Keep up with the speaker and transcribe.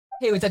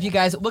Hey, what's up, you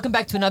guys? Welcome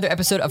back to another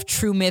episode of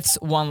True Myths,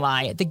 One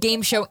Lie, the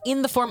game show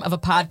in the form of a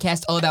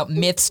podcast all about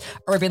myths,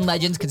 urban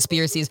legends,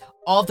 conspiracies,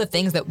 all of the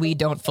things that we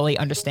don't fully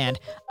understand.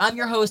 I'm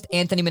your host,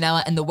 Anthony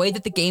Manella, and the way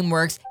that the game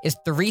works is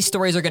 3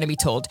 stories are going to be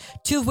told,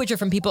 2 of which are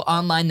from people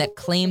online that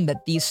claim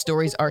that these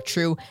stories are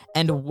true,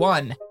 and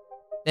 1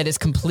 that is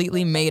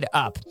completely made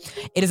up.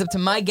 It is up to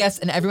my guests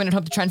and everyone at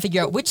home to try and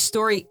figure out which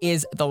story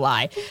is the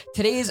lie.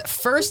 Today's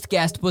first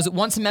guest was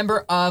once a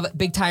member of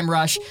Big Time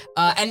Rush,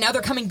 and now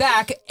they're coming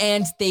back,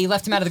 and they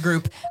left him out of the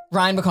group,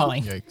 Ryan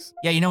McCauley. Yikes.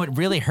 Yeah, you know, it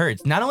really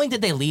hurts. Not only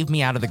did they leave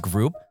me out of the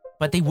group,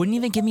 but they wouldn't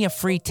even give me a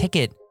free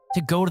ticket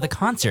to go to the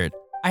concert.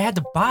 I had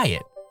to buy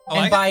it. Oh,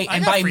 I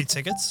got free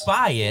tickets.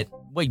 Buy it.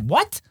 Wait,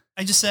 what?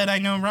 I just said I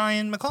know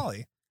Ryan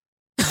McCauley.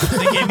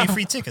 They gave me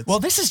free tickets. Well,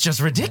 this is just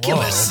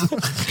ridiculous.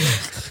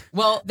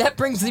 Well, that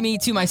brings me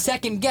to my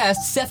second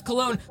guest, Seth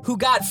Colon, who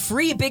got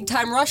free Big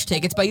Time Rush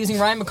tickets by using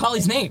Ryan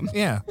McCauley's name.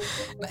 Yeah.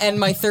 And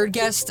my third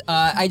guest,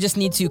 I just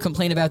need to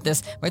complain about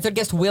this. My third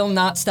guest will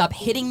not stop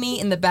hitting me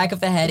in the back of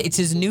the head. It's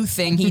his new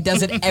thing. He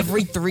does it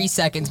every 3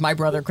 seconds. My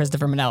brother,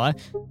 Christopher Manella.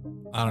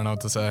 I don't know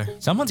what to say.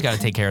 Someone's got to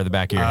take care of the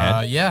back of your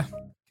head. Yeah.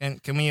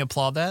 Can we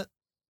applaud that?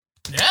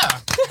 Yeah.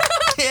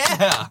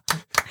 Yeah.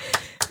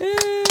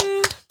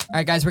 All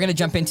right, guys, we're going to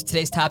jump into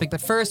today's topic,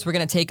 but first, we're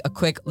going to take a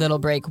quick little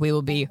break. We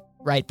will be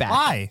right back.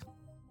 Why?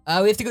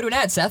 We have to go to an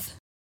ad, Seth.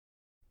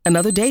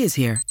 Another day is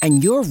here,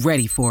 and you're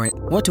ready for it.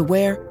 What to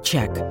wear?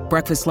 Check.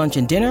 Breakfast, lunch,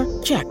 and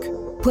dinner? Check.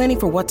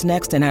 Planning for what's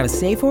next and how to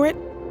save for it?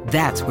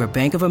 That's where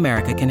Bank of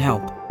America can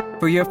help.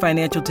 For your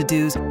financial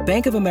to-dos,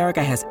 Bank of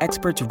America has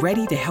experts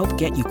ready to help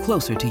get you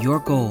closer to your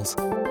goals.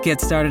 Get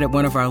started at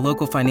one of our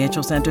local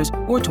financial centers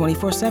or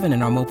 24/7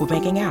 in our mobile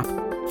banking app.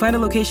 Find a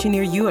location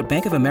near you at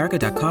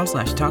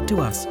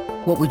bankofamerica.com/talktous.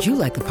 What would you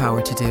like the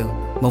power to do?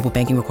 Mobile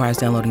banking requires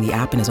downloading the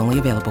app and is only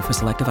available for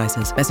select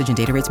devices. Message and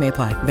data rates may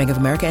apply. Bank of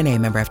America NA,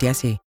 member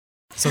FDIC.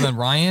 So then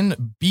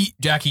Ryan beat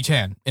Jackie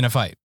Chan in a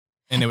fight,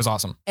 and it was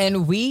awesome.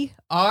 And we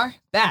are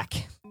back.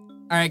 All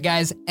right,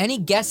 guys, any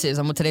guesses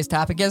on what today's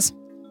topic is?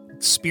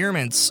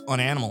 Experiments on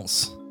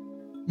animals.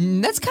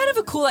 That's kind of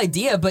a cool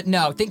idea, but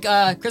no, think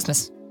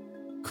Christmas.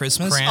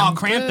 Christmas? Krampus. Oh,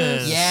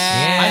 Krampus.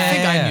 Yeah. I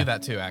think I knew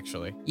that too,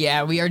 actually.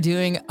 Yeah, we are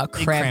doing a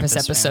Big Krampus Krampus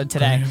episode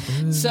fan.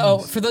 today. So,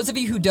 for those of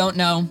you who don't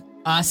know,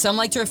 some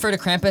like to refer to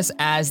Krampus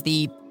as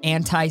the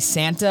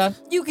anti-Santa.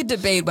 You could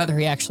debate whether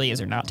he actually is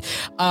or not.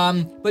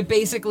 But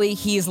basically,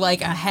 he's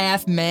like a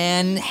half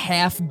man,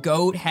 half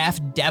goat, half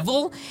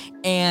devil,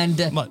 and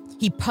What?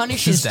 he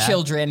punishes His dad?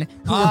 children.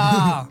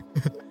 Ah.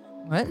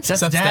 What? Seth's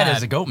Seth's dad dad.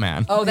 is a goat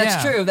man. Oh,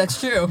 that's Yeah. true. That's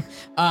true.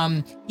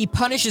 He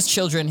punishes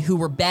children who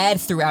were bad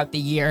throughout the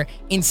year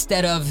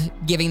instead of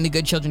giving the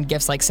good children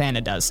gifts like Santa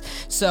does.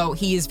 So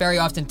he is very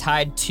often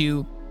tied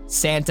to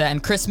Santa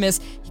and Christmas.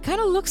 He kind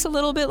of looks a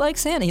little bit like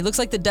Santa. He looks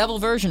like the devil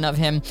version of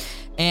him.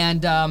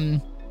 And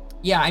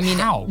yeah, I mean,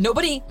 How?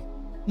 nobody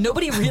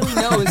really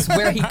knows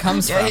where he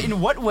comes Yeah, from.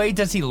 in what way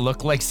does he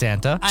look like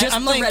Santa? Just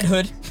I'm the like- red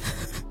hood.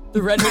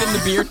 The red hood and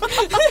the beard.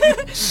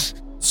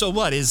 So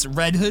what, is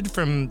Red Hood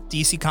from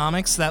DC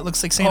Comics? That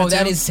looks like Santa Oh,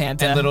 that too? is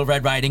Santa. And Little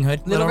Red Riding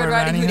Hood? Little Red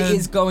Riding Hood Hood.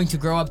 is going to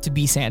grow up to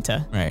be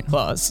Santa. Right.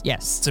 Claus,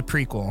 yes. It's a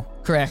prequel.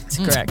 Correct.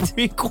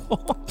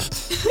 Prequel.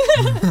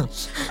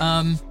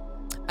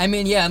 I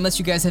mean, yeah, unless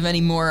you guys have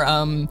any more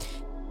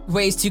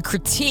ways to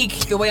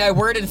critique the way I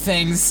worded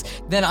things,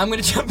 then I'm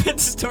going to jump into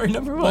story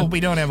number 1. Well, we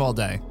don't have all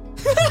day.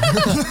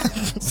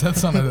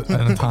 Seth's on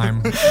a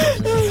time.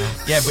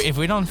 Yeah, but if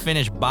we don't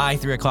finish by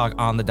 3 o'clock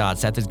on the dot,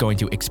 Seth is going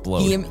to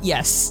explode.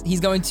 Yes, he's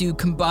going to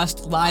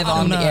combust live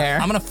on the air.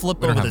 I'm gonna flip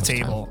We don't over the have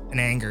much table in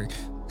anger.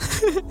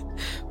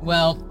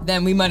 Well,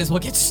 then we might as well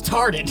get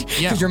started,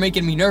 because Yeah. you're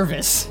making me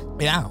nervous.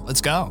 Yeah,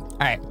 let's go. All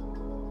right,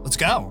 Let's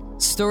go.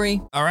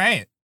 story All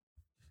right.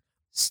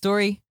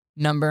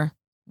 number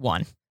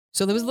 1.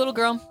 So there was a little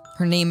girl.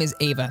 Her name is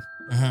Ava.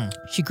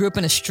 She grew up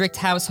in a strict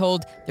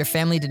household. Their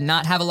family did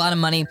not have a lot of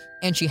money,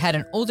 and she had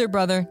an older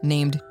brother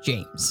named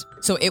James.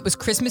 So it was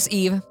Christmas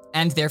Eve,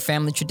 and their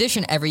family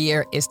tradition every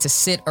year is to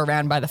sit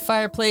around by the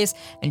fireplace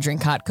and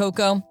drink hot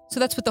cocoa. So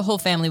that's what the whole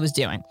family was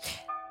doing.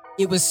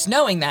 It was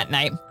snowing that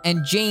night,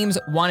 and James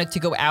wanted to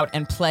go out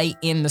and play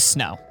in the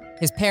snow.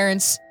 His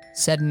parents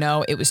said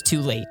no, it was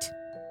too late.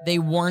 They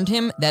warned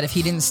him that if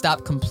he didn't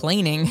stop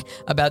complaining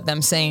about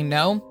them saying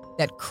no,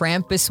 that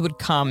Krampus would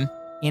come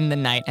in the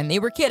night. And they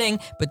were kidding,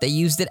 but they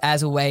used it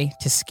as a way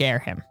to scare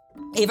him.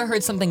 Ava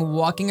heard something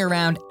walking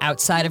around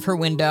outside of her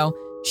window.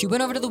 She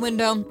went over to the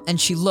window and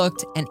she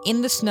looked, and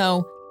in the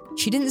snow,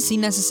 she didn't see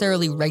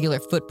necessarily regular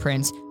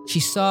footprints. She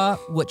saw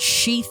what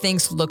she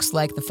thinks looks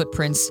like the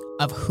footprints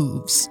of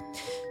hooves.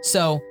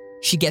 So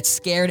she gets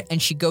scared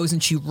and she goes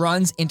and she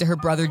runs into her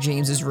brother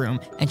James's room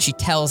and she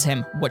tells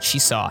him what she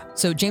saw.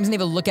 So James and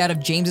Ava look out of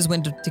James's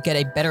window to get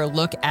a better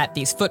look at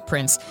these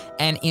footprints,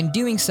 and in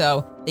doing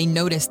so, they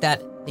notice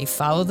that they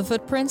follow the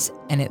footprints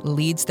and it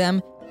leads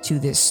them to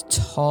this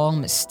tall,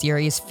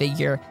 mysterious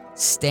figure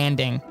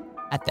standing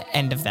at the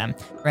end of them,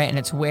 right? And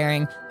it's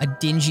wearing a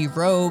dingy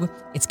robe.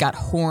 It's got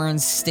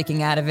horns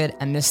sticking out of it,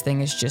 and this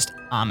thing is just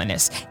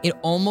ominous. It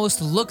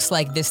almost looks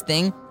like this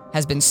thing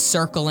has been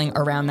circling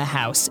around the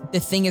house. The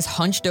thing is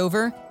hunched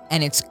over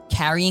and it's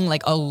carrying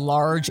like a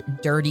large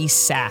dirty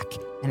sack,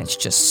 and it's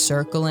just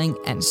circling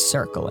and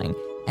circling.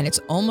 And it's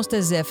almost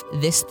as if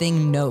this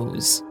thing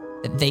knows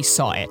that they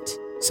saw it.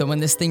 So when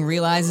this thing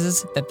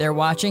realizes that they're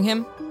watching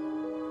him,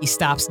 he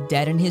stops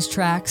dead in his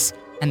tracks,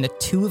 and the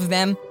two of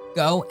them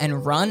go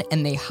and run,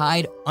 and they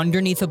hide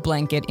underneath a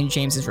blanket in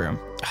James's room.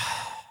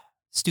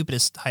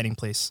 Stupidest hiding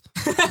place.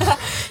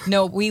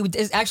 No, we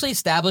actually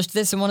established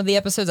this in one of the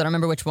episodes. I don't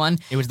remember which one.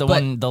 It was the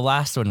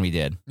last one we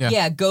did.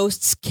 Yeah,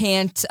 ghosts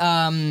can't.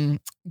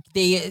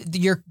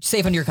 You're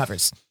safe under your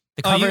covers.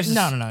 The covers.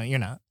 No, you're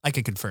not. I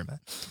could confirm it.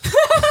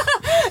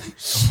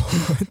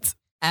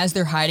 As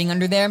they're hiding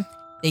under there,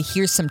 they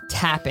hear some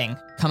tapping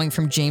coming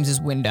from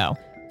James's window,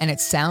 and it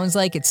sounds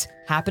like it's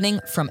happening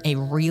from a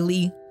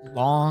really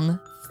long,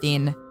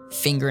 thin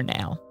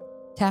fingernail.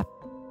 Tap,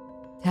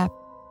 tap,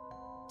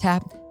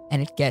 tap,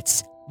 and it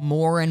gets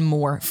more and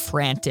more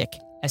frantic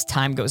as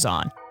time goes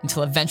on,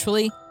 until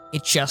eventually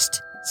it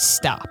just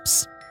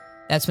stops.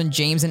 That's when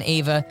James and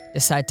Ava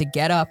decide to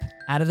get up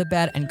out of the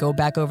bed and go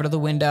back over to the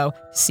window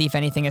to see if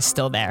anything is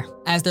still there.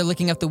 As they're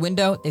looking out the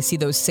window, they see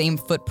those same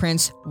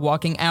footprints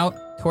walking out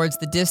towards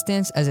the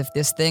distance as if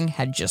this thing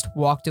had just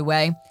walked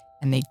away,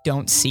 and they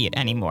don't see it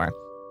anymore.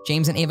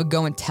 James and Ava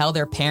go and tell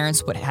their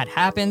parents what had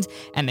happened,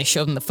 and they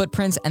show them the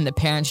footprints, and the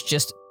parents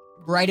just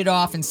write it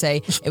off and say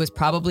it was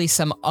probably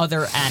some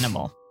other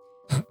animal.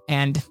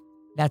 And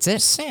that's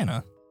it.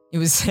 Santa. It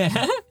was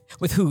Santa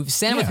with hooves.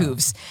 Santa with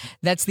hooves.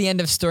 That's the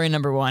end of story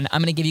number 1.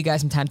 I'm going to give you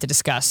guys some time to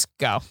discuss.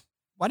 Go.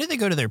 Why did they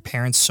go to their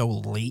parents so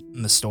late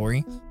in the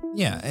story?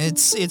 Yeah,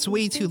 it's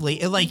way too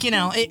late. Like, you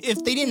know,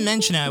 if they didn't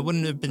mention it, I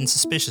wouldn't have been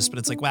suspicious, but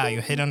it's like, wow,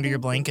 you hid under your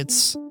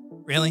blankets?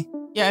 Really?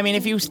 Yeah, I mean,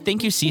 if you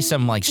think you see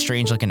some like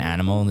strange looking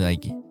animal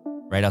like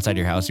right outside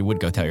your house, you would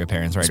go tell your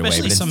parents right away.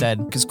 But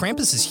instead, because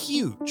Krampus is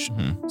huge,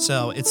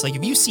 so it's like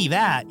if you see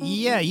that,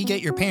 yeah, you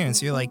get your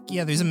parents. You're like,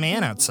 yeah, there's a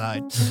man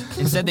outside.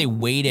 Instead, they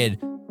waited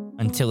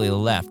until he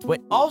left. But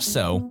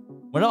also,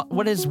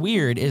 what is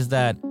weird is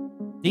that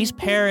these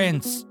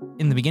parents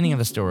in the beginning of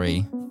the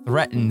story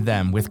threatened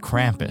them with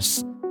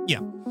Krampus. Yeah.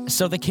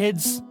 So the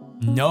kids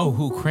know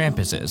who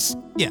Krampus is.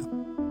 Yeah.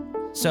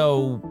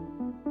 So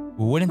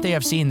wouldn't they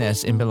have seen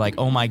this and been like,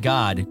 oh my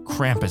God,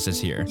 Krampus is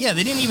here? Yeah,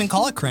 they didn't even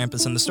call it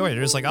Krampus in the story.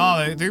 They're just like,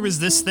 oh, there was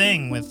this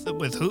thing with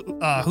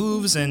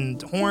hooves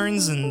and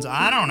horns, and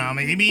I don't know,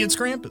 maybe it's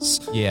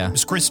Krampus. Yeah. It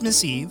was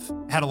Christmas Eve,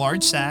 had a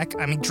large sack.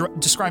 I mean,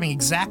 describing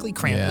exactly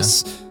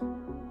Krampus. Yeah.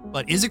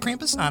 But is it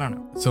Krampus? I don't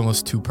know. It's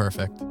almost too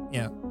perfect.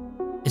 Yeah.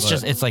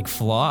 It's like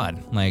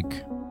flawed.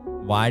 Like,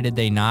 why did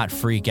they not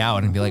freak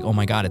out and be like, oh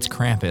my God, it's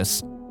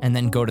Krampus, and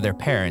then go to their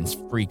parents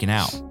freaking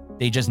out?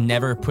 They just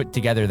never put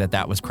together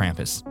that was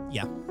Krampus.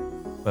 Yeah.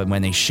 But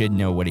when they should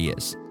know what he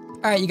is.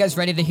 All right, you guys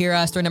ready to hear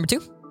story number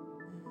 2?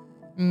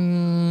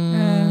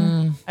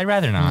 I'd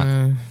rather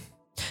not.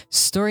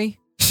 Story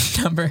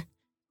number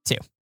 2.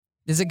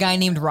 There's a guy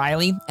named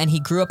Riley, and he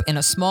grew up in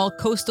a small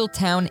coastal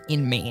town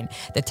in Maine.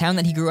 The town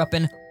that he grew up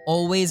in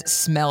always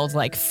smelled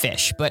like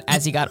fish, but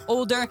as he got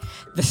older,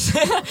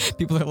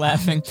 people are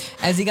laughing.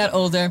 As he got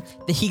older,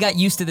 he got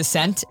used to the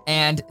scent,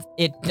 and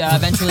it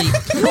eventually...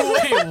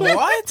 Wait,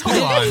 what?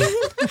 Hold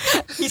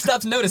on. He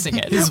stopped noticing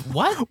it.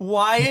 What?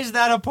 Why is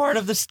that a part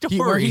of the story?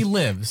 Where he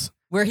lives.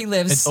 Where he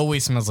lives. It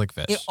always smells like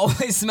fish. It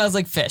always smells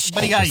like fish.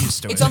 But he got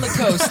used to it. It's on the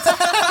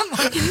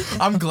coast.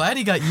 I'm glad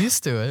he got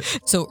used to it.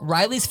 So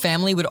Riley's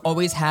family would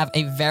always have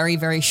a very,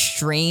 very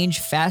strange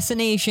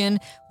fascination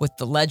with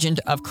the legend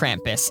of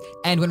Krampus.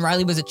 And when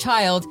Riley was a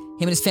child,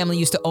 him and his family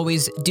used to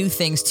always do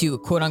things to,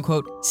 quote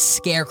unquote,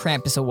 scare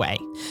Krampus away.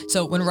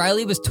 So when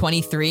Riley was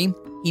 23,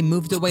 he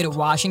moved away to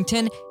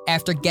Washington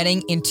after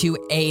getting into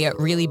a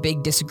really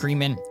big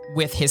disagreement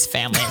with his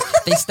family.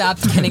 They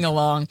stopped getting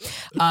along.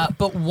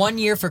 But 1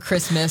 year for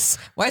Christmas,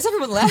 why is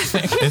everyone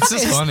laughing? It's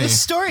just funny.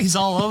 This story's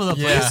all over the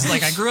place. Yeah.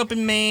 Like, I grew up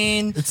in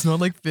Maine. It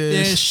smelled like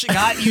fish.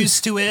 Got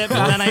used to it,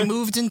 but then I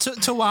moved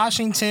to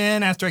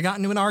Washington after I got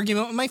into an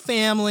argument with my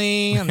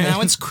family, and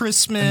now it's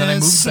Christmas. And then I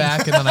moved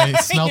back, and then I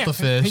smelled the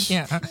fish.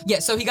 Yeah,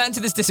 so he got into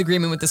this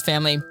disagreement with his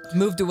family,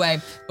 moved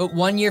away, but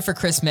 1 year for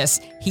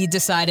Christmas, he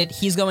decided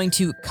he's going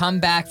to come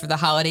back for the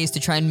holidays to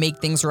try and make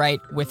things right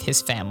with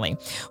his family.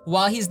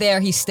 While he's there,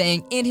 he's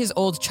staying in his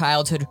old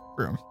childhood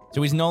room.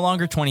 So he's no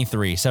longer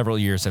 23. Several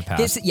years have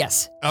passed.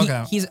 Yes.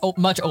 Okay. He's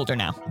much older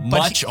now.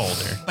 Much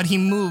older. But he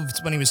moved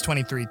when he was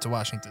 23 to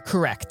Washington.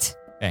 Correct.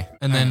 Okay.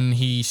 And then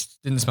he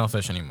didn't smell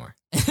fish anymore.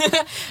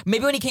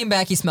 Maybe when he came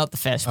back, he smelled the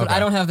fish, but Okay. I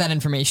don't have that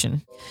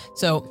information.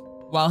 So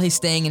while he's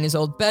staying in his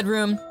old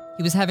bedroom,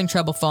 he was having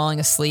trouble falling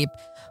asleep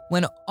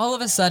when all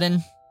of a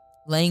sudden,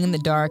 laying in the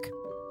dark,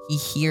 he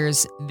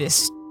hears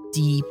this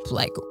deep,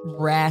 like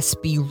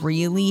raspy,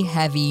 really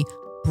heavy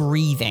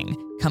breathing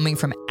coming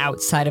from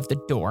outside of the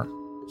door.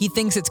 He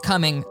thinks it's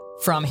coming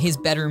from his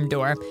bedroom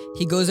door.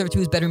 He goes over to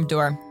his bedroom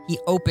door, he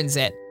opens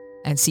it,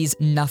 and sees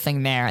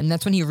nothing there. And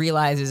that's when he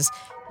realizes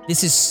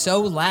this is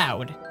so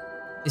loud,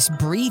 this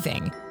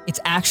breathing, it's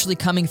actually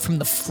coming from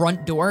the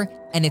front door,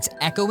 and it's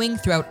echoing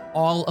throughout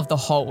all of the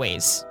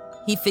hallways.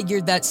 He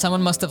figured that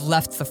someone must have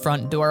left the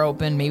front door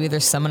open. Maybe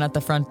there's someone at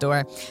the front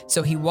door.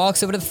 So he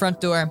walks over to the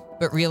front door,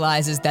 but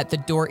realizes that the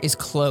door is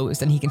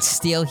closed and he can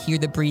still hear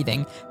the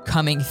breathing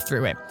coming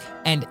through it.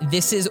 And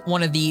this is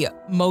one of the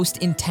most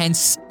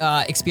intense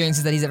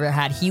experiences that he's ever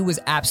had. He was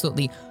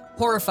absolutely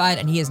horrified,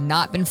 and he has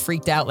not been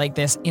freaked out like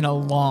this in a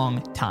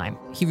long time.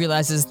 He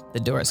realizes the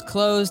door is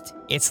closed,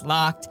 it's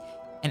locked,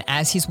 and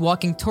as he's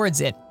walking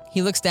towards it,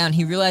 he looks down,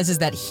 he realizes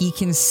that he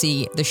can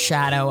see the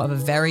shadow of a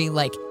very,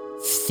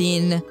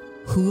 thin,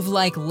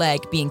 hoof-like leg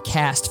being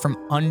cast from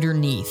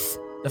underneath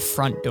the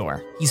front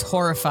door. He's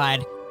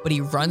horrified, but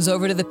he runs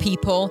over to the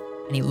peephole,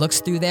 and he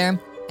looks through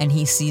there, and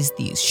he sees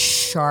these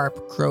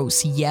sharp,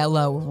 gross,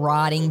 yellow,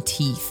 rotting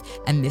teeth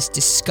and this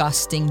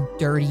disgusting,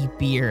 dirty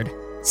beard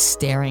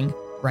staring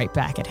right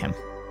back at him.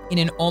 In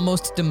an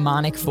almost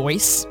demonic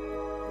voice,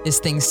 this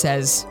thing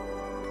says,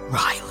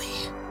 "Riley,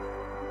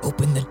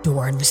 open the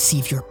door and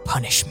receive your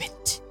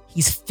punishment."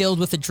 He's filled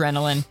with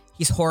adrenaline.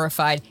 He's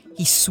horrified.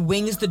 He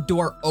swings the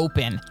door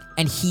open,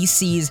 and he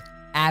sees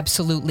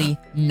absolutely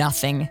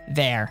nothing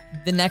there.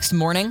 The next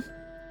morning,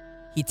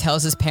 he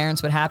tells his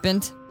parents what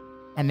happened,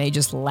 and they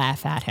just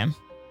laugh at him.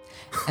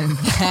 And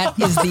that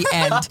is the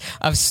end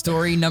of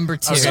story number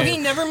 2. So he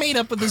never made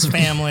up with his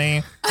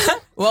family.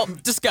 Well,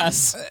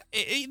 discuss.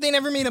 They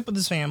never made up with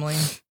his family.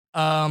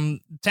 Town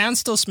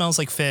still smells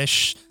like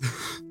fish.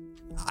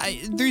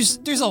 There's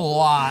a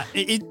lot.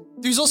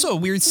 There's also a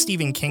weird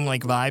Stephen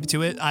King-like vibe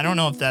to it. I don't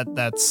know if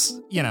that's,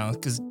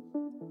 because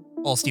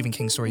all Stephen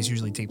King stories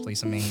usually take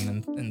place in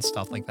Maine and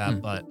stuff like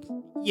that. But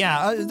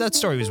yeah, that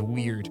story was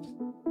weird.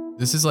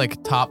 This is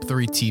like top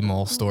 3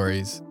 T-Mole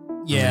stories.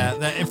 Yeah,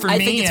 I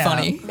think it's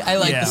funny. I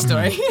like the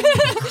story.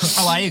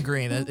 Oh, I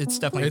agree. That it's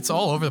definitely It's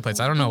all over the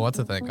place. I don't know what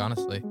to think,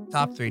 honestly.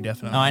 top 3,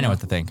 definitely. Oh, I know what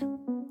to think.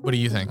 What do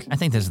you think? I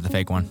think this is the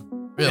fake one.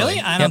 Really?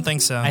 I don't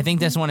think so. I think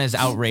this one is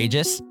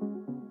outrageous,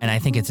 and I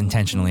think it's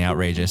intentionally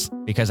outrageous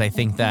because I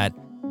think that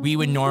we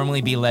would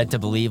normally be led to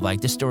believe like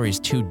this story is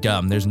too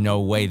dumb. There's no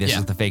way this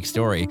is the fake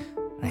story.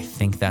 And I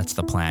think that's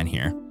the plan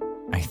here.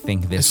 I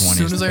think this one is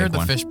the fake one. As soon as I heard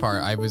the fish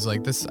part, I was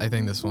like, I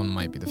think this one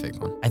might be the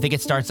fake one. I think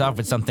it starts off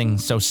with something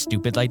so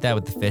stupid like that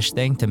with the fish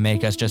thing to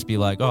make us just be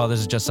like, oh, this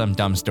is just some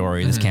dumb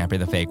story. This can't be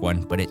the fake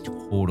one, but it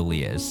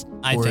totally is.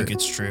 I think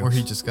it's true. Or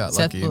he just got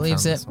Seth lucky.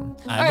 believes and it. found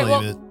this one. I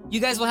believe it. You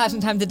guys will have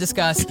some time to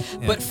discuss.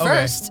 But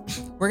first,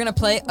 we're going to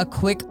play a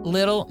quick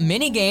little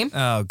mini game.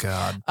 Oh,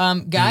 God.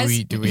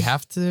 Guys. Do we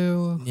have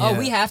to? Oh,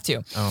 we have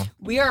to. Oh.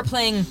 We are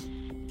playing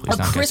Please a don't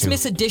get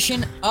Christmas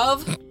edition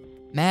of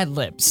Mad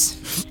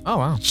Libs. Oh,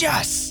 wow.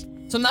 Yes!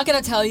 So I'm not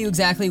going to tell you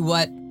exactly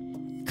what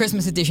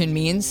Christmas edition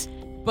means,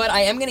 but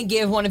I am going to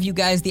give one of you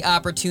guys the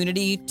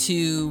opportunity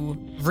to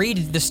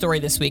read the story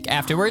this week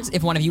afterwards,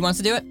 if one of you wants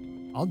to do it.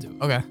 I'll do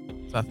it. Okay.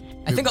 Seth.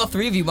 I think all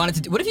 3 of you wanted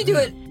to do. What if you do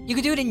it? You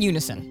could do it in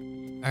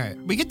unison. All right.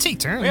 We could take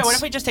turns. Yeah, what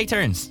if we just take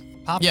turns?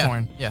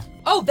 Popcorn. Yeah.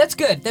 Oh, that's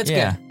good. That's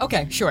Yeah. good.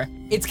 Okay, sure.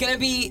 It's going to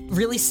be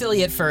really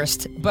silly at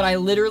first, but I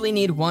literally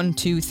need 1,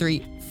 2,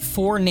 3,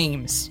 4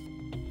 names.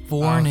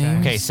 4 Okay.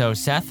 names. Okay, so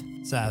Seth.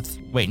 Seth.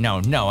 Wait, no,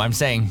 I'm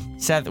saying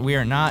Seth. We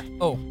are not.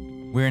 Oh,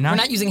 We're not. we're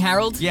not using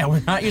Harold? Yeah,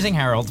 we're not using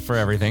Harold for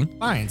everything.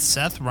 Fine.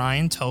 Seth,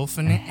 Ryan, Toph,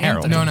 and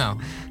Harold. Anthony. No.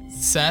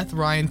 Seth,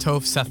 Ryan,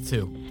 Toph, Seth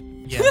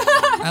 2. Yeah.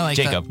 I like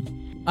Jacob.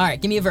 All right,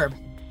 give me a verb.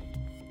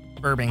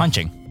 that. Burping.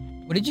 Punching.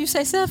 What did you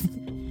say, Seth?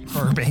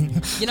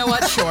 Burping. You know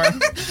what? Sure.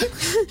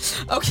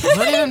 Does that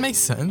Okay. even make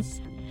sense?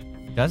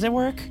 Does it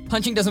work?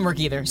 Punching doesn't work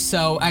either,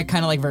 so I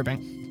kind of like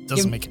verbing.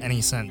 Doesn't make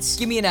any sense.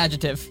 Give me an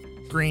adjective.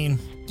 Green.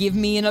 Give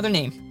me another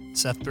name.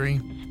 Seth 3.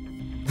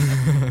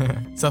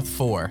 Seth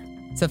 4.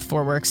 Seth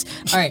 4 works.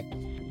 All right.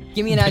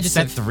 Give me an adjective.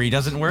 Seth 3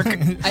 doesn't work.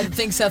 I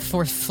think Seth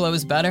 4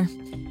 flows better.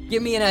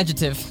 Give me an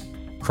adjective.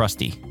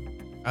 Crusty.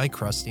 I like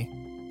crusty.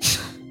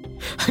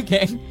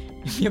 Okay.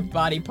 Give me a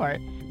body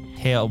part.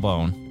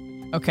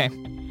 Tailbone. Okay.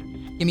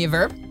 Give me a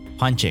verb.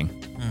 Punching.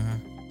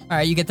 All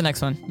right, you get the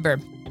next one.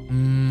 Verb.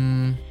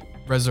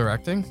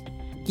 Resurrecting?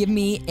 Give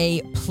me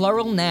a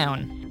plural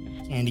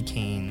noun. Candy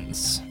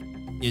canes.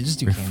 Yeah, just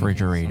do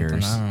Refrigerators. Candy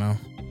canes or something. I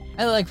don't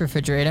know. I like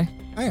refrigerator.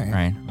 All right.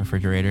 Right.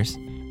 Refrigerators.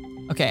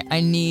 Okay,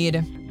 I need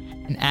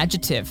an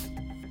adjective.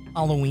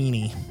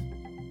 Halloweeny.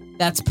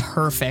 That's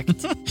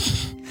perfect.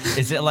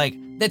 Is it like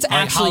That's like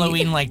actually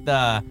Halloween, like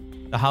the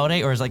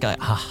holiday, or is it like a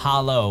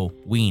hollow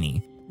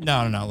weenie?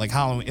 No. Like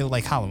Halloween.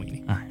 Like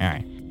Halloweeny. All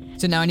right.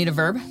 So now I need a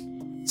verb.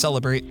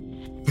 Celebrate.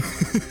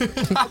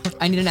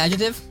 I need an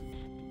adjective.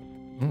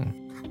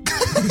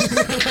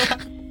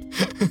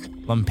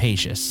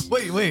 Lumpacious.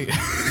 Wait.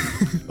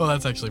 Oh,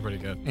 that's actually pretty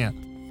good. Yeah.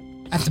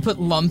 I have to put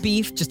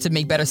lumpy just to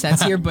make better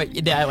sense here, but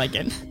yeah, I like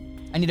it.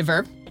 I need a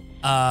verb.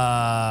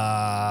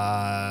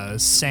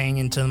 Saying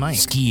into the mic.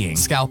 Skiing.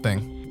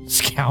 Scalping.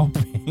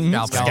 Scalping.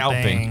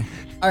 Scalping.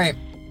 All right.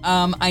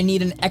 I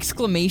need an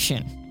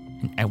exclamation.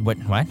 What?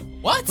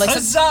 What? Like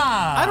Huzzah!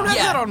 I don't have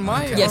Yeah. that on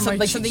my Yeah, on my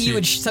like cheat something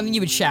sheet. you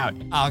would shout.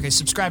 Oh, okay,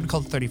 subscribe to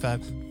Cult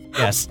 35.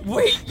 Yes.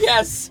 Wait,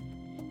 yes.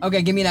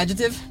 Okay, give me an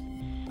adjective.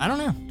 I don't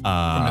know.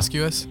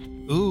 Promiscuous?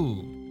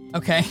 Ooh.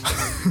 Okay.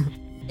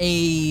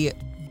 A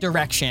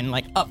direction,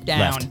 like up, down.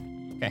 Left.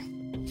 Okay.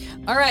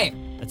 All right,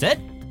 That's it?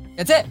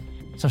 that's it.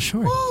 So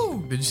short.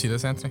 Did you see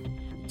this, Anthony?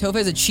 Toph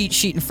has a cheat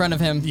sheet in front of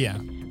him. Yeah.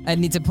 I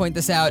need to point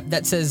this out.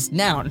 That says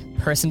noun,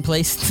 person,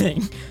 place,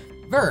 thing,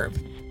 verb,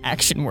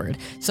 action word,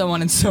 so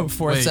on and so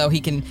forth. Wait. So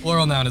he can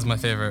Plural noun is my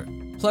favorite.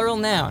 plural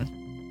noun,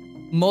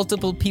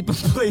 multiple people,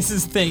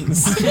 places,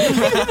 things.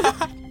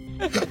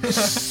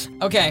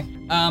 Okay.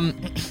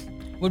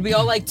 Would we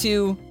all like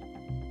to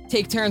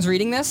take turns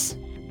reading this?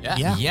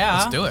 Yeah. Yeah.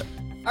 Let's do it.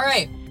 All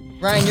right,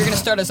 Ryan, you're gonna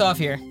start us off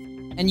here,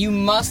 and you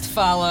must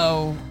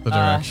follow The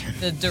direction.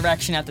 the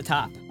direction at the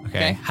top.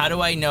 Okay. How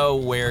do I know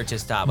where to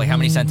stop? Like, how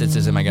many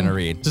sentences am I going to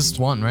read? Just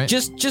one, right?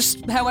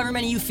 Just however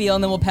many you feel,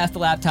 and then we'll pass the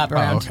laptop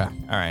around. Oh, okay.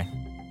 All right.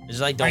 I just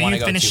like don't Are want you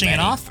to go finishing too it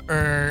many. off,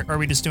 or are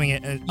we just doing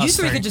it? You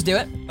three could just do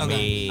it.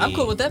 Me. I'm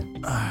cool with it.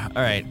 All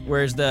right.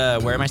 Where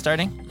am I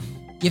starting?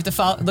 You have to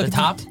follow. Look The at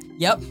top?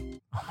 Yep.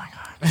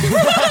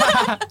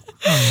 Oh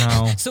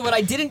no. So what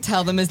I didn't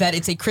tell them is that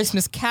it's a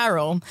Christmas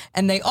carol,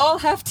 and they all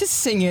have to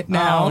sing it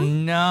now. Oh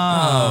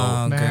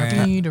no.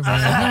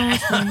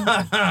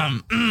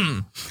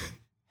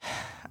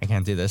 I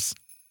can't do this.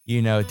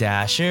 You know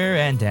Dasher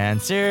and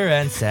Dancer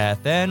and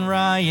Seth and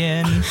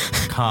Ryan,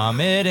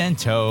 Comet and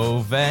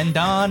Tove and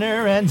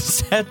Donner and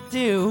Seth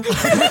do.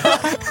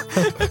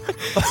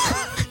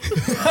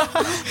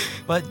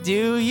 But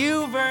do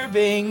you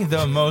verbing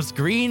the most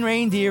green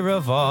reindeer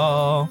of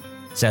all?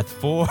 Seth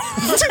 4. All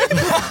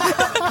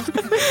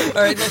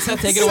right, let's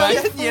take it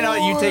away. You know,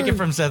 you take it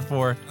from Seth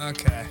 4.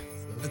 Okay.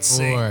 Let's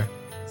see. 4.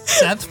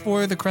 Seth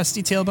for the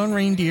crusty tailbone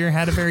reindeer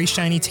had a very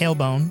shiny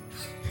tailbone.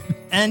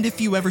 And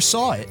if you ever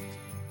saw it,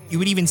 you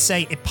would even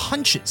say it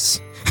punches.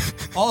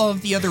 All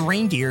of the other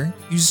reindeer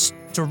used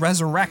to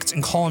resurrect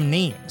and call him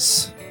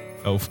names.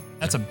 Oh,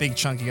 That's a big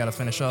chunk you gotta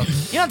finish up. you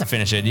don't have to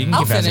finish it. You can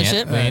I'll keep passing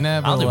finish it. They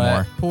never I'll do let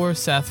more. poor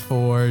Seth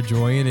 4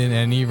 join in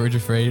any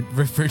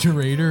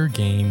refrigerator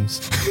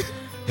games.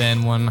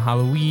 Then one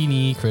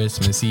Halloweeny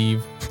Christmas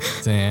Eve,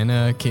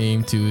 Santa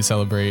came to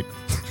celebrate.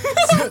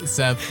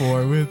 Seth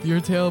 4, with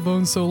your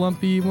tailbone so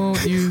lumpy,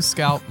 won't you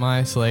scalp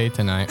my sleigh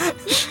tonight?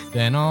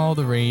 Then all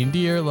the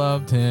reindeer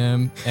loved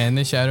him, and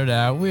they shouted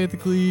out with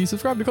glee,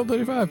 subscribe to Cult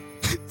 35.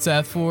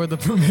 Seth 4, the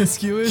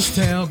promiscuous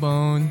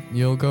tailbone,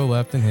 you'll go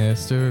left in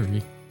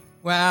history.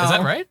 Wow. Is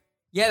that right?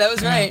 Yeah, that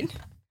was right.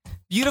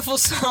 Beautiful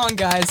song,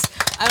 guys.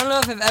 I don't know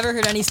if I've ever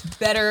heard any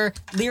better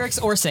lyrics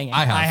or singing.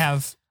 I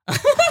have.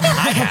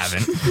 I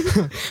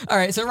haven't. All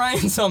right, so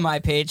Ryan's on my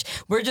page.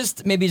 We're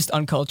just maybe just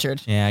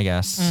uncultured. Yeah, I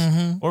guess.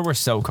 Or we're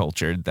so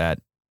cultured that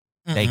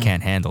they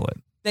can't handle it.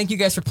 Thank you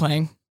guys for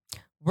playing.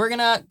 We're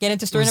gonna get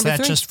into story Was number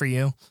that 3. just for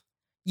you?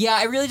 Yeah,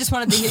 I really just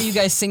wanted to hear you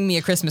guys sing me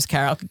a Christmas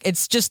carol.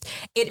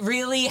 It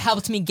really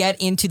helped me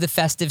get into the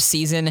festive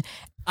season.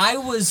 I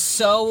was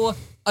so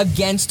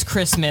against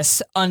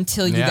Christmas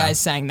until you Yeah. guys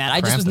sang that.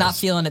 I just was not Krampus.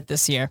 feeling it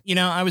this year. You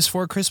know, I was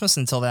for Christmas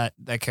until that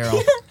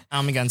carol.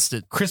 I'm against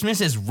it.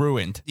 Christmas is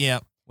ruined. Yeah.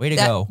 Way to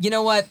That- go. You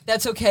know what?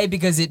 That's okay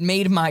because it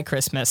made my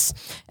Christmas.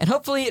 And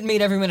hopefully it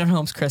made everyone at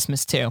home's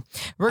Christmas too.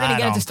 We're going to I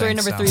get into don't story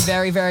think number so. 3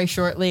 very, very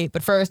shortly.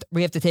 But first,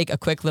 we have to take a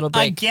quick little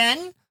break.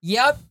 Again?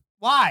 Yep.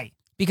 Why?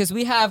 Because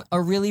we have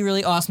a really,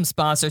 really awesome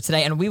sponsor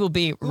today, and we will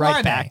be Who right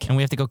are back. And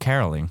we have to go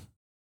caroling.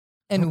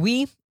 And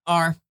we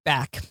are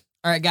back.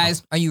 All right,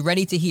 guys, are you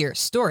ready to hear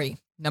story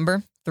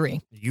number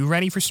 3? You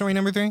ready for story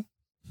number 3?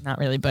 Not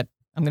really, but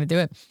I'm going to do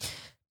it.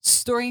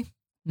 Story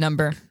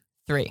number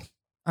 3.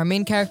 Our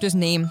main character's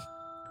name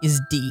is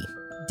Dee.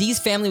 Dee's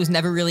family was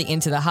never really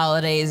into the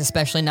holidays,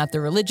 especially not the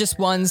religious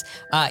ones.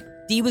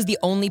 Dee was the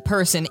only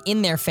person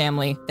in their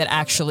family that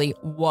actually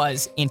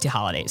was into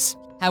holidays.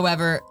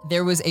 However,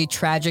 there was a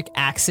tragic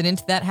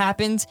accident that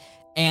happened,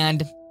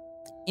 and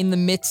in the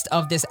midst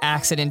of this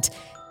accident,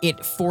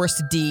 it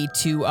forced Dee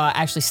to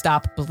actually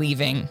stop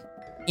believing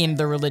in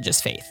the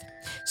religious faith.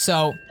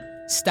 So,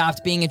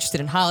 stopped being interested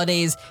in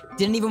holidays,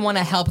 didn't even want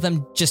to help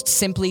them just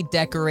simply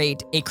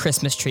decorate a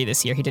Christmas tree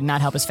this year. He did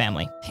not help his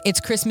family. It's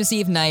Christmas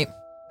Eve night.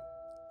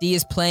 Dee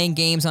is playing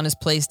games on his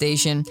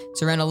PlayStation.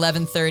 It's around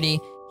 11:30.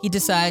 He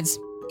decides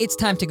it's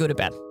time to go to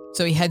bed.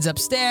 So he heads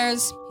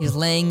upstairs. He's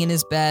laying in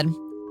his bed.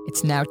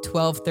 It's now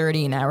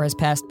 12:30, an hour has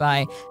passed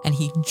by, and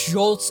he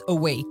jolts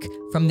awake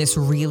from this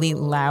really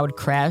loud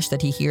crash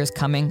that he hears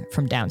coming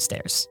from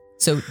downstairs.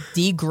 So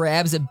Dee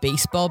grabs a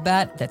baseball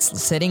bat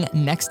that's sitting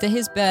next to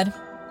his bed,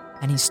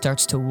 and he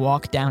starts to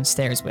walk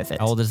downstairs with it.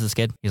 How old is this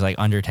kid? He's like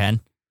under 10.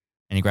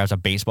 And he grabs a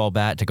baseball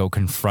bat to go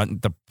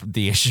confront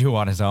the issue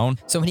on his own.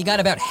 So when he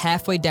got about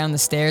halfway down the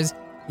stairs,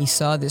 he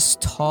saw this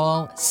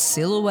tall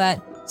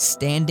silhouette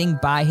standing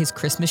by his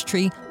Christmas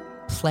tree,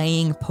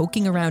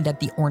 poking around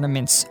at the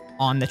ornaments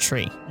on the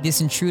tree.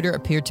 This intruder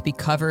appeared to be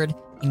covered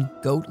in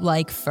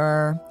goat-like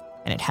fur,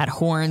 and it had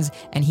horns,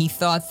 and he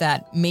thought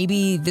that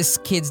maybe this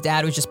kid's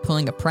dad was just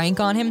pulling a prank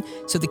on him.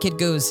 So the kid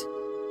goes,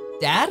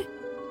 "Dad?"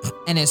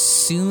 And as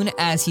soon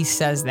as he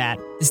says that,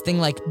 this thing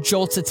like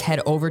jolts its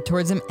head over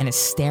towards him and is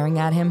staring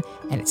at him,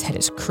 and its head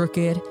is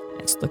crooked,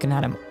 and it's looking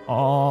at him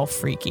all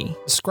freaky.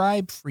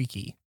 Describe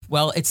freaky.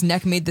 Well, its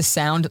neck made the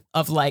sound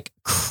of like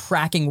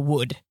cracking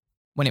wood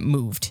when it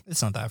moved.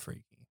 It's not that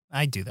freaky.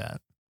 I do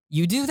that.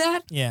 You do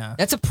that? Yeah.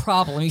 That's a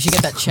problem. You should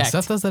get that checked.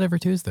 Seth does that every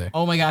Tuesday.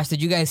 Oh my gosh,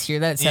 did you guys hear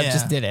that? Seth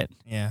just did it.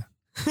 Yeah.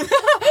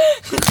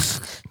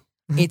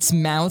 Its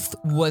mouth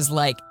was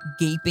like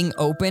gaping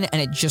open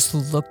and it just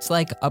looked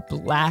like a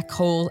black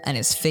hole, and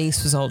his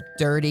face was all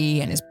dirty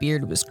and his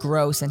beard was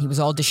gross and he was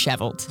all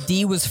disheveled.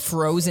 Dee was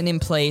frozen in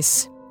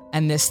place,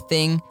 and this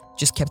thing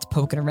just kept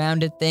poking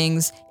around at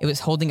things. It was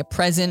holding a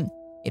present.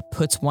 It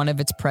puts one of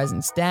its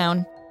presents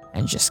down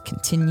and just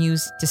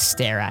continues to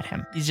stare at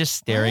him. He's just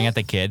staring at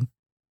the kid.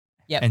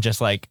 Yep. And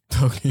just like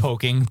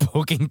poking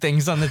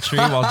things on the tree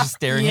while just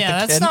staring at the kid.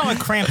 Yeah, that's not what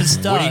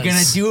Krampus does. What are you going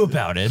to do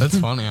about it? That's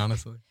funny,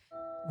 honestly.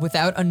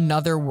 Without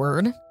another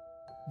word,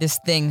 this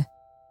thing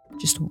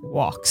just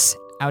walks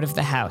out of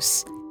the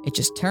house. It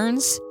just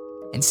turns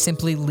and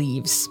simply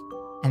leaves.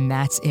 And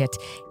that's it.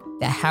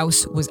 The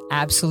house was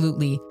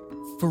absolutely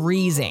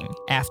freezing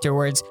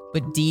afterwards,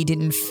 but Dee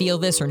didn't feel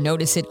this or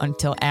notice it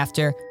until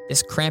after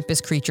this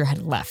Krampus creature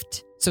had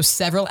left. So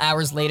several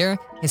hours later,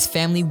 his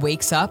family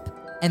wakes up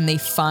and they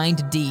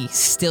find Dee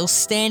still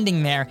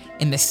standing there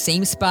in the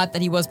same spot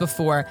that he was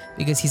before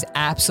because he's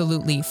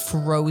absolutely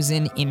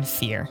frozen in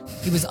fear.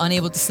 He was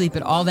unable to sleep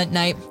at all that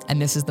night, and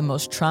this is the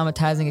most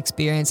traumatizing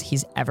experience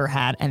he's ever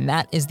had. And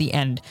that is the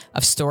end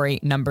of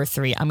story number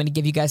 3. I'm going to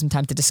give you guys some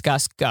time to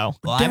discuss. Go.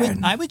 Well,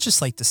 I would just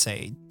like to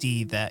say,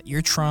 Dee, that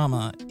your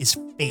trauma is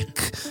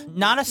fake.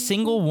 Not a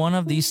single one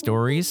of these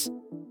stories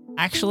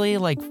actually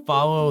like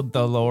followed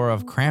the lore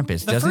of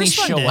Krampus. The Doesn't he first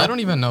one show did. up? I don't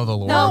even know the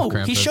lore No, of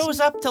Krampus. he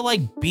shows up to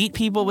like beat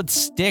people with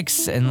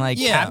sticks and like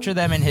Yeah. capture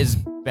them in his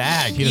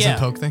bag. He doesn't Yeah.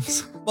 poke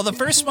things. Well, the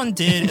first one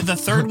did. The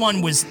third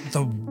one was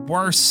the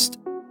worst,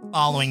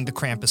 following the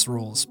Krampus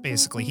rules,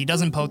 basically. He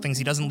doesn't poke things.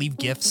 He doesn't leave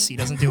gifts. He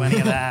doesn't do any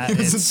of that. He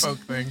doesn't It's- poke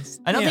things.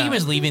 I don't think he Yeah.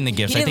 was leaving the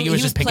gifts. He I think he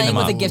was just picking playing them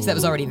with up. the gifts that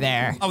was already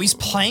there. Oh, he's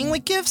playing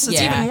with gifts? That's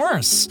Yeah. even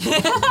worse.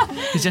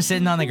 He's just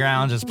sitting on the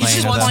ground, just He's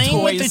playing just with them.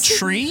 playing with the toys.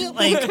 tree?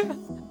 Like,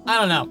 I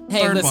don't know.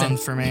 Hey, third listen. one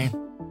for me.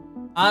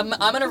 I'm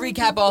going to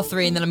recap all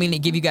 3, and then I'm going to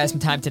give you guys some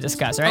time to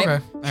discuss, all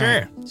right? Okay.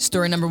 Sure.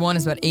 Story number 1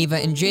 is about Ava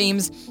and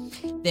James.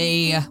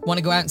 They want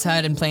to go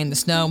outside and play in the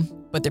snow,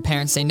 but their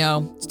parents say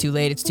no. It's too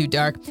late. It's too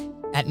dark.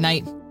 At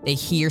night, they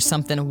hear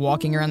something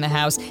walking around the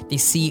house. They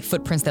see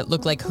footprints that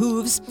look like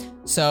hooves.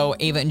 So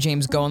Ava and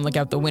James go and look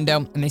out the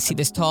window, and they see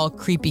this tall,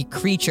 creepy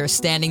creature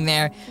standing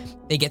there.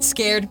 They get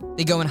scared.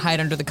 They go and hide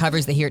under the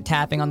covers. They hear it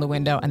tapping on the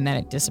window, and then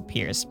it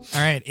disappears.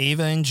 All right,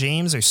 Ava and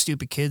James are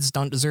stupid kids.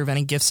 Don't deserve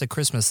any gifts at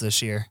Christmas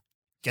this year.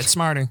 Get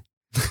smarter.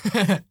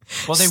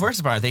 Well, they were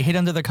smart. They hid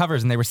under the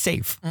covers and they were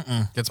safe.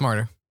 Get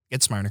smarter.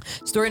 Get smarter.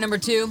 Story number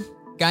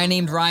 2, guy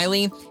named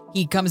Riley.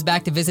 He comes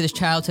back to visit his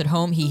childhood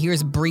home. He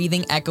hears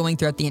breathing echoing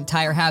throughout the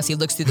entire house. He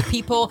looks through the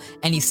peephole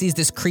and he sees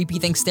this creepy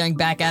thing staring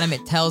back at him.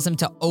 It tells him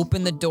to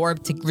open the door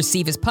to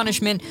receive his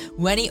punishment.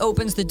 When he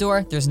opens the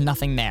door, there's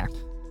nothing there.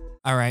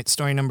 All right,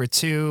 story number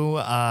 2.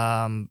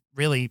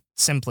 Really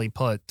simply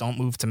put, don't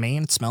move to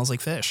Maine. It smells like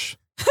fish.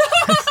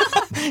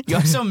 You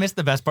also missed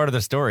the best part of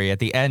the story at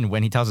the end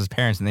when he tells his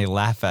parents and they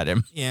laugh at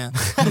him. Yeah.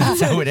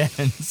 That's how it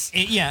ends.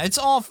 It's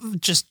all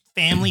just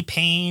family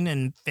pain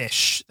and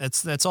fish.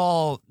 That's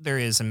all there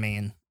is in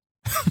Maine.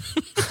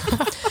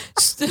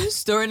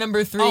 Story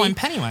number 3. Oh, and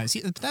Pennywise.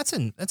 That's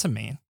a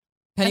Maine.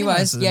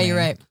 Pennywise. is Yeah, a you're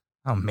man. right.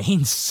 Oh,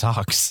 Maine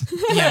sucks.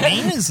 Yeah,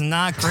 Maine is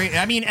not great.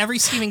 I mean, every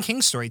Stephen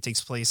King story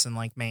takes place in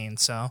like Maine,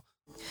 so.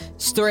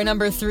 Story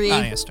number 3.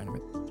 Oh, yeah, story number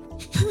 3.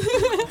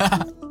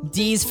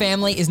 Dee's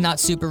family is not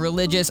super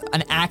religious.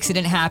 An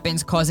accident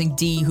happens, causing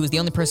Dee, who's the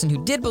only person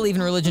who did believe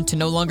in religion, to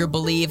no longer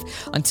believe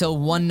until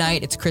one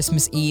night, it's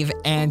Christmas Eve,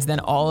 and then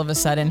all of a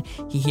sudden,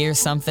 he hears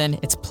something.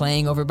 It's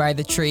playing over by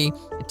the tree.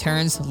 It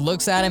turns,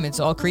 looks at him. It's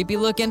all creepy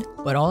looking,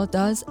 but all it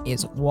does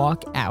is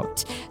walk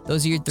out.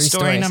 Those are your 3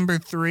 Story stories. number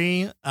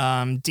 3,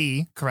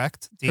 D,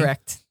 correct? D?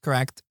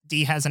 Correct.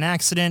 D has an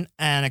accident,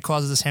 and it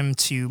causes him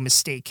to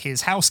mistake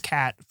his house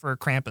cat for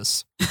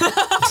Krampus.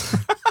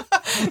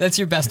 That's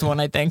your best one,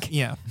 I think.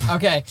 Yeah.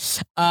 Okay.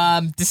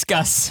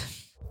 Discuss.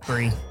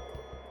 3.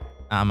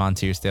 I'm on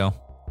 2 still.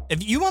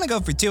 If you want to go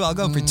for 2, I'll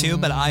go for 2,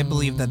 but I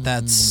believe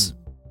that's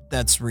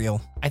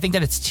real. I think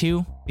that it's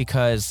 2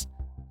 because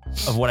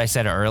of what I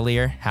said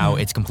earlier, how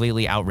it's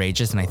completely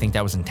outrageous, and I think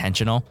that was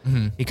intentional.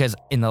 Because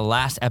in the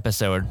last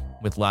episode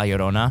with La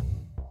Llorona,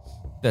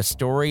 the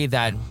story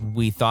that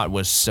we thought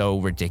was so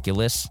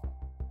ridiculous,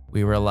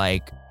 we were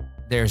like,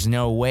 there's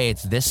no way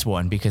it's this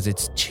one because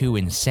it's too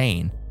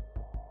insane.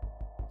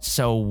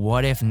 So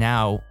what if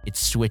now it's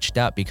switched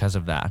up because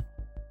of that?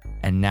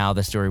 And now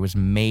the story was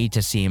made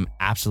to seem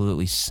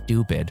absolutely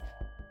stupid,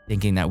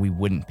 thinking that we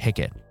wouldn't pick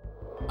it.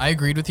 I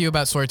agreed with you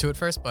about story 2 at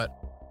first, but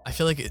I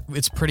feel like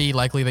it's pretty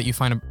likely that you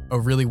find a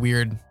really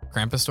weird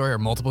Krampus story or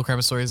multiple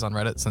Krampus stories on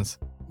Reddit, since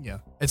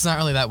it's not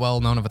really that well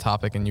known of a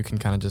topic and you can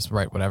kind of just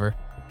write whatever.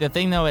 The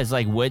thing though is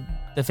like, would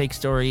the fake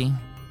story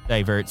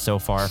divert so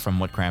far from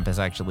what Krampus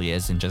actually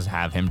is and just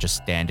have him just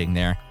standing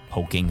there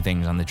poking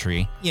things on the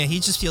tree? Yeah, he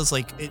just feels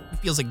like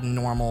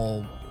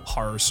normal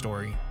horror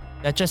story.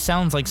 That just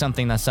sounds like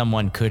something that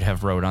someone could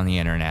have wrote on the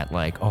internet.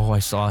 Like, oh, I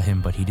saw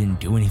him, but he didn't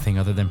do anything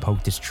other than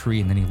poke this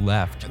tree and then he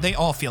left. They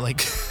all feel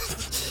like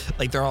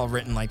like they're all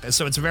written like this.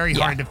 So it's very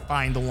hard to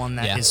find the one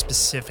that is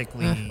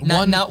specifically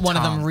Not one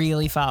of them Tom.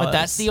 really follows. But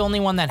that's the only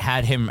one that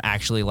had him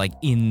actually like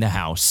in the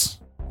house.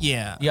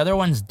 Yeah. The other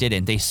ones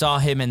didn't. They saw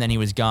him and then he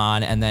was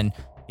gone, and then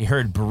he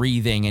heard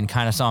breathing and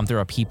kind of saw him through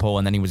a peephole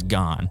and then he was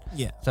gone.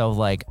 Yeah. So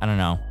like, I don't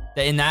know.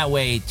 In that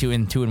way, 2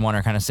 and 1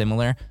 are kind of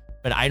similar,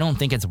 but I don't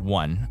think it's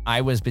 1.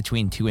 I was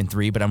between 2 and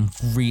 3, but I'm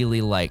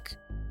really like,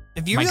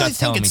 If you my really gut's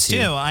think telling me it's 2,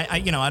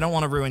 I don't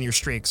want to ruin your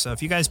streak. So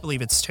if you guys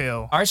believe it's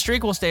 2, our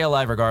streak will stay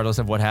alive regardless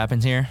of what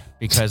happens here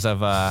because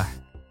of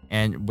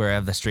and we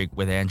have the streak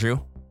with Andrew.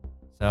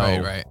 So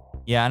Right.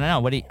 yeah, I don't know.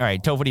 All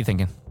right, Toph, what are you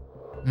thinking?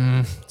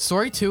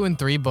 Story 2 and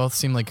 3 both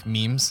seem like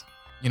memes.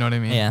 You know what I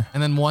mean? Yeah.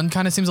 And then 1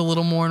 kind of seems a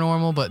little more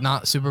normal, but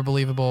not super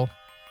believable.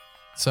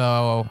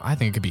 So I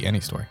think it could be any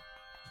story.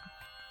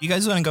 you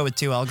guys want to go with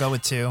 2, I'll go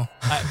with 2.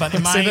 But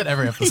in Say my that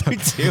every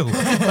episode.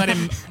 but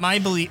in my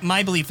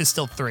belief is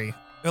still 3.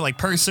 But like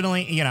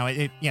personally,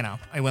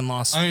 I win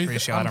loss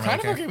ratio. I don't really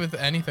kind care. of okay with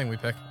anything we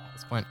pick at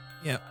this point.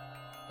 Yeah.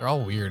 They're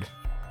all weird.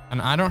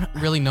 And I don't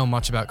really know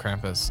much about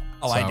Krampus.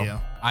 Oh, so I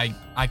do.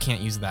 I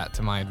can't use that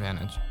to my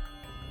advantage.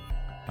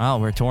 Well,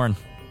 we're torn.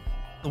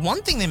 The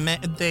one thing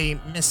they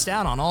missed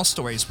out on all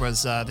stories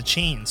was the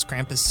chains.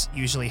 Krampus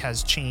usually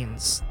has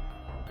chains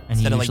And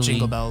he instead of like usually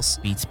jingle bells.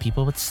 beats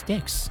people with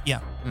sticks. Yeah.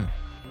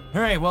 All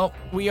right, well,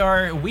 we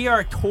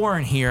are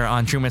torn here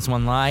on True Myths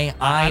One Lie.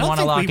 I I don't want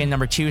to think lock we- in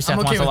number 2. Seth okay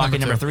wants to with lock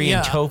in number number 2. 3,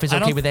 and Yeah, Toph is I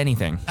okay don't- with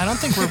anything. I don't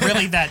think we're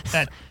really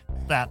that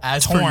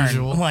As per torn.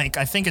 usual. Like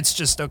I think it's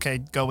just okay.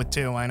 Go with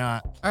 2. Why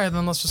not? All right,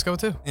 then let's just go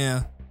with 2.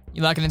 Yeah.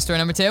 You locking in story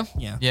number 2?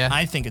 Yeah. Yeah.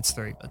 I think it's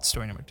 3, but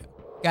story number 2.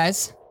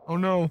 Guys, Oh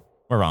no.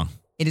 We're wrong.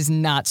 it is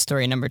not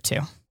story number 2.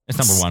 It's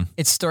number 1,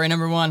 It's story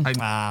number 1.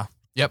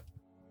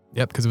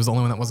 Yep, because it was the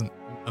only one that wasn't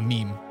a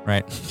meme.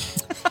 right?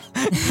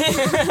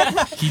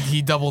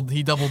 He doubled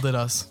it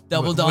us.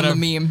 Doubled on whatever,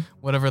 the meme.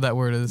 Whatever that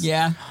word is.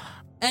 Yeah.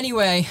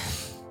 Anyway,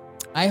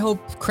 I hope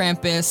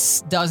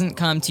Krampus doesn't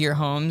come to your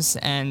homes,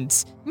 and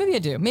maybe I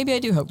do. Maybe I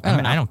do hope. I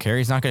mean, I don't care.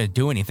 He's not going to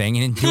do anything.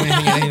 He didn't do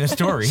anything in any of the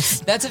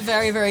stories. That's a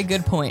very, very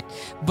good point.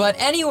 But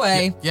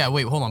anyway, Yeah,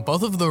 wait, hold on.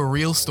 Both of the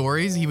real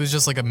stories, he was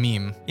just like a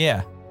meme.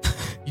 Yeah.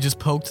 He just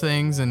poked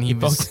things and He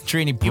poked the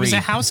tree and he He was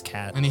breathed. a house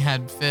cat. and he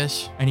had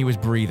fish And he was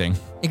breathing.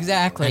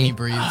 exactly. and he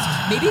breathed.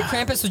 Maybe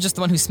Krampus was just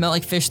the one who smelled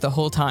like fish the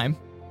whole time.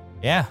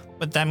 Yeah.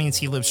 But that means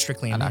he lives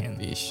strictly in I Maine. like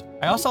fish.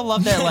 I also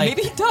love that, like,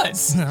 Maybe he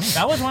does.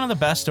 that was one of the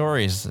best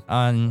stories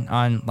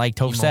on like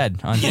Toph Emo. said,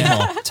 on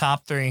Yeah. Emo.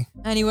 Top 3.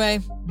 Anyway,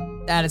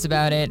 that is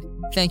about it.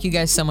 Thank you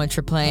guys so much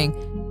for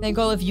playing. Thank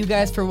all of you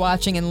guys for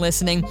watching and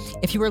listening.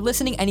 If you are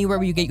listening anywhere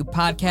where you get your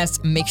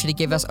podcasts, make sure to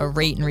give us a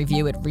rate and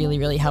review. It really,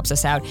 really helps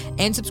us out.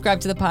 And subscribe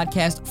to the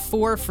podcast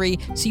for free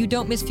so you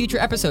don't miss future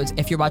episodes.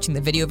 If you're watching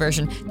the video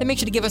version, then make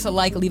sure to give us a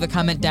like, leave a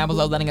comment down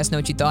below letting us know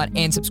what you thought,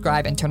 and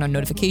subscribe and turn on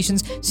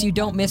notifications so you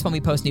don't miss when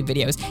we post new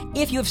videos.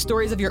 If you have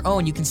stories of your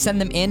own, you can send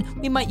them in.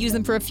 We might use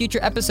them for a future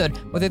episode,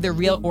 whether they're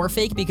real or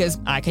fake, because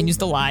I can use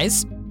the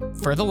lies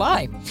for the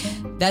lie.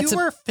 That's You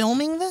were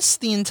filming this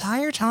the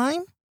entire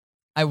time?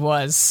 I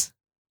was.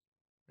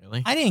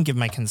 Really? I didn't give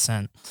my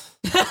consent.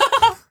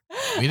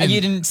 We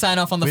You didn't sign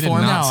off on the we did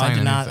form? not No, I sign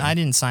did not. anything. I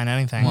didn't sign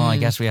anything. Well, I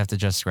guess we have to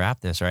just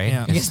scrap this, right?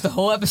 Yeah. I guess the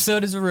whole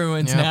episode is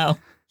ruined Yep. now.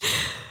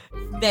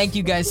 Thank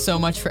you guys so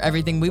much for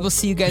everything. We will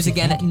see you guys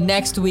again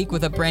next week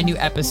with a brand new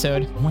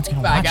episode. No one's going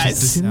to Bye, watch guys.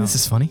 this. This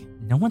is funny.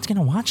 No one's going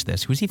to watch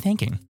this. Who's he thinking?